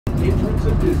entrance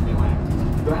of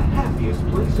Disneyland, the happiest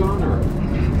place on earth.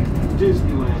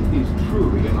 Disneyland is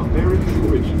truly an American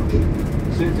original.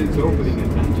 Since its opening in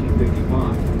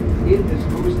 1955, it has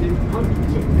hosted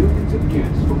hundreds of millions of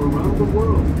guests from around the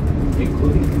world,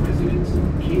 including presidents,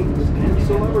 kings, and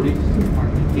celebrities.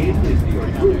 It is the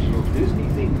original Disney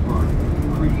theme park,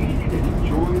 created and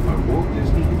enjoyed by Walt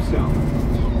Disney himself.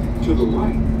 To the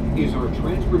right is our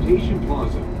transportation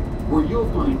plaza, where you'll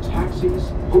find taxis,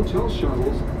 hotel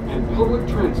shuttles, and public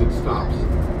transit stops.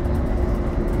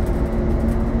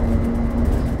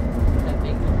 That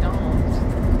big McDonald's.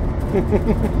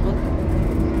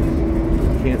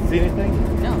 Can't see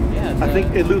anything? No, yeah. I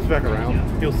think it loops back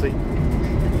around. You'll see.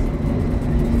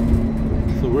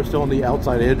 So we're still on the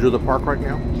outside edge of the park right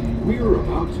now? We're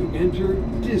about to enter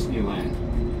Disneyland.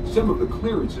 Some of the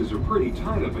clearances are pretty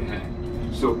tight up ahead,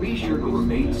 so be sure to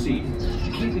remain seated,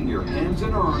 keeping your hands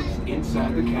and arms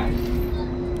inside the cabin.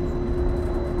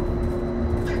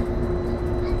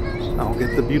 I'll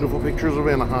get the beautiful pictures of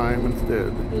Anaheim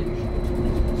instead.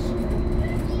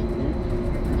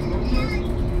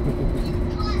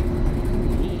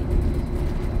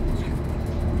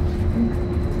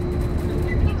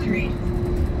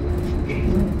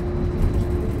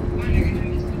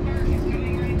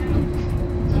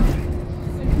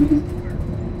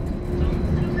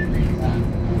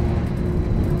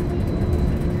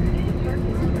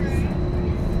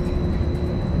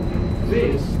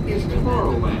 This is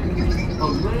Tomorrowland, a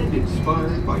land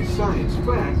inspired by science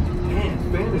fact and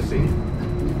fantasy.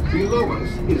 Below us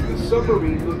is the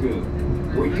Submarine Lagoon,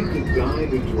 where you can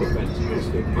dive into a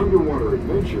fantastic underwater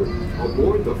adventure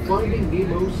aboard the Finding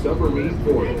Nemo submarine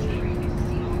voyage.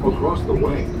 Across the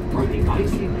way are the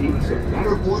icy peaks of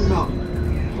Matterhorn Mountain,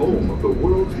 home of the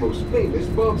world's most famous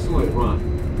bobsled run.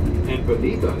 And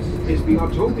beneath us is the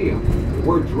Autopia,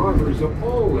 where drivers of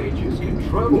all ages can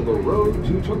travel the road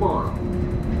to tomorrow.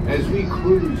 As we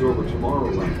cruise over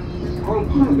Tomorrowland, our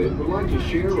pilot would like to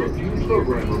share a few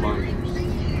program reminders.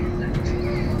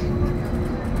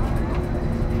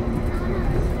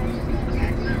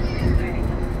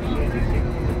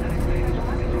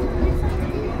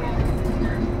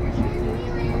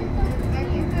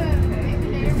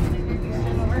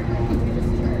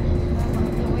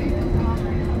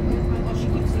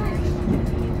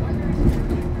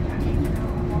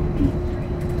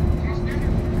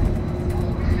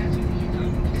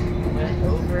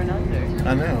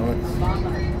 I know,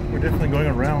 we're definitely going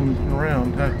around and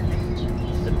around, huh?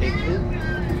 The big loop.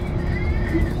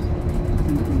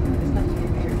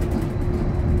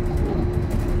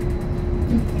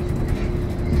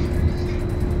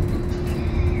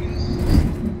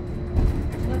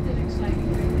 Nothing exciting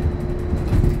right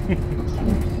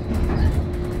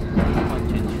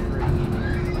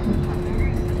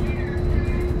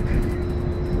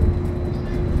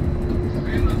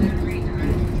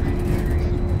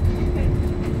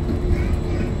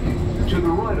To the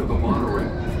right of the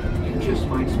monorail, you just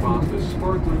might spot the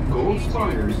sparkling gold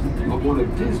spires of one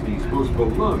of Disney's most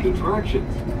beloved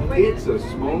attractions. It's a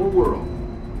small world.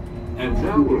 And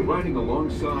now we're riding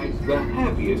alongside the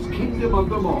happiest kingdom of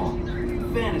them all,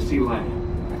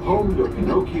 Fantasyland, home to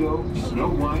Pinocchio, Snow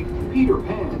White, Peter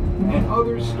Pan, and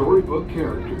other storybook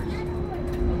characters.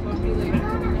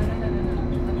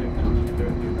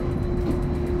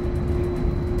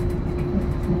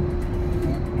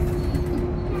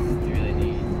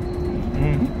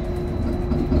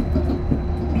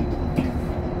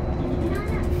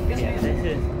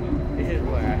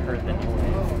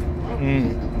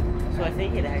 So I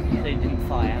think it actually didn't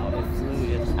fly out. It flew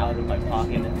just out of my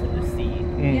pocket into the sea.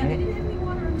 Yeah, they didn't have any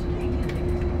water on today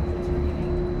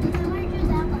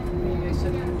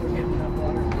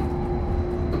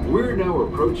either. We're now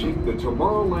approaching the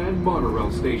Tomorrowland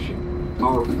monorail station,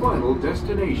 our final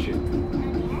destination.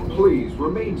 Please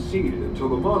remain seated until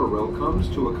the monorail comes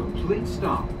to a complete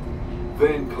stop.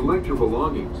 Then collect your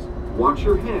belongings, watch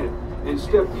your head, and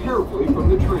step carefully from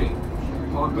the train.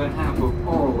 On behalf of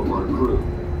all of our crew,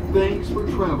 thanks for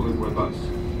traveling with us,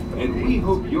 and we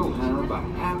hope you'll have a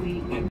happy and